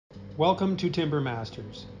Welcome to Timber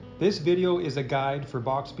Masters. This video is a guide for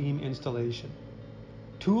box beam installation.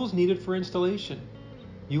 Tools needed for installation.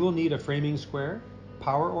 You will need a framing square,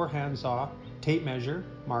 power or handsaw, tape measure,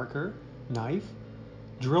 marker, knife,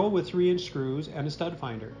 drill with 3-inch screws, and a stud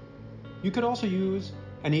finder. You could also use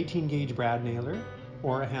an 18-gauge brad nailer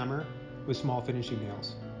or a hammer with small finishing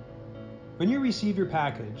nails. When you receive your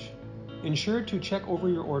package, ensure to check over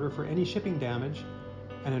your order for any shipping damage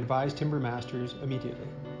and advise Timber Masters immediately.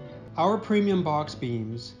 Our premium box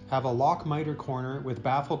beams have a lock miter corner with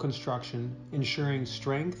baffle construction, ensuring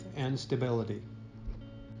strength and stability.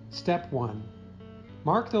 Step 1.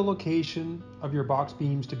 Mark the location of your box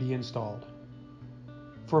beams to be installed.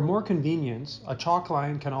 For more convenience, a chalk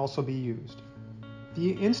line can also be used.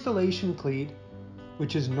 The installation cleat,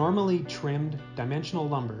 which is normally trimmed dimensional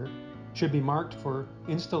lumber, should be marked for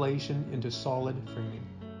installation into solid framing.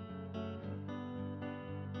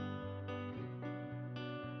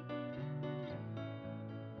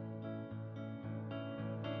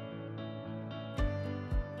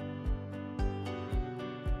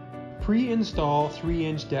 Pre-install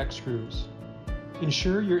 3-inch deck screws.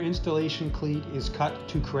 Ensure your installation cleat is cut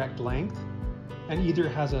to correct length and either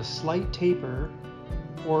has a slight taper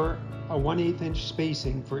or a 1/8 inch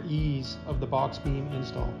spacing for ease of the box beam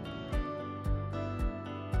install.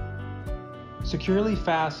 Securely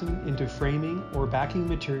fasten into framing or backing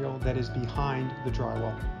material that is behind the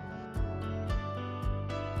drywall.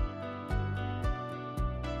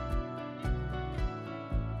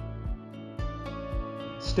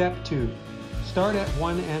 Step 2. Start at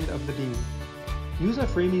one end of the beam. Use a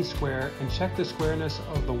framing square and check the squareness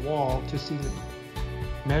of the wall to ceiling.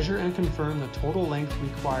 Measure and confirm the total length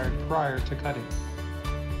required prior to cutting.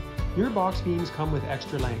 Your box beams come with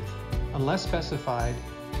extra length, unless specified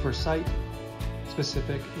for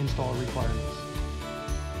site-specific install requirements.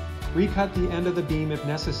 Recut the end of the beam if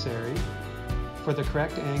necessary for the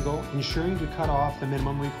correct angle, ensuring to cut off the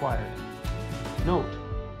minimum required. Note: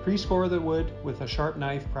 pre-score the wood with a sharp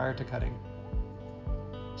knife prior to cutting.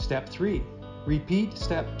 Step 3. Repeat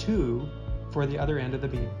step 2 for the other end of the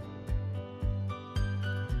beam.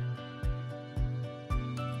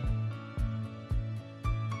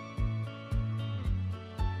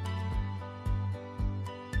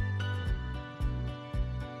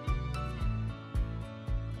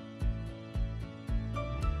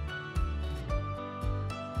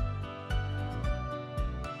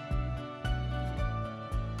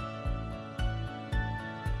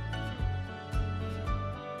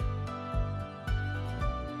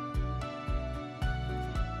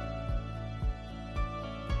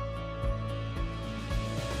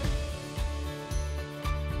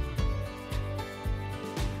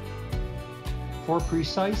 For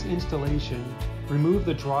precise installation, remove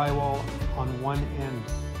the drywall on one end.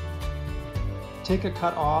 Take a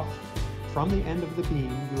cut off from the end of the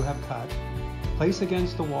beam you have cut, place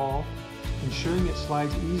against the wall, ensuring it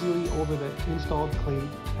slides easily over the installed cleat,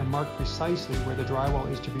 and mark precisely where the drywall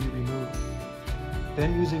is to be removed.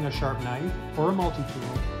 Then, using a sharp knife or a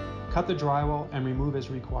multi-tool, cut the drywall and remove as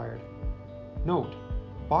required. Note: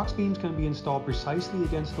 box beams can be installed precisely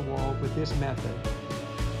against the wall with this method,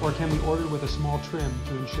 or can be ordered with a small trim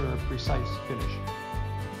to ensure a precise finish.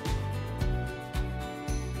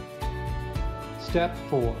 Step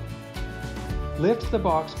 4. Lift the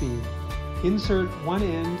box beam. Insert one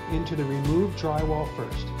end into the removed drywall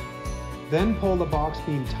first. Then pull the box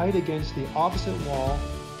beam tight against the opposite wall,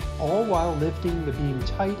 all while lifting the beam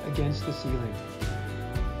tight against the ceiling.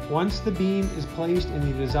 Once the beam is placed in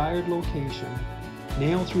the desired location,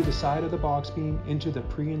 nail through the side of the box beam into the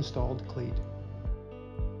pre-installed cleat.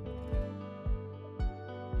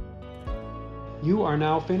 You are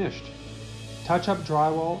now finished. Touch up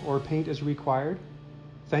drywall or paint as required.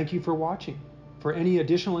 Thank you for watching. For any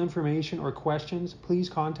additional information or questions, please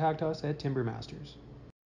contact us at Timber Masters.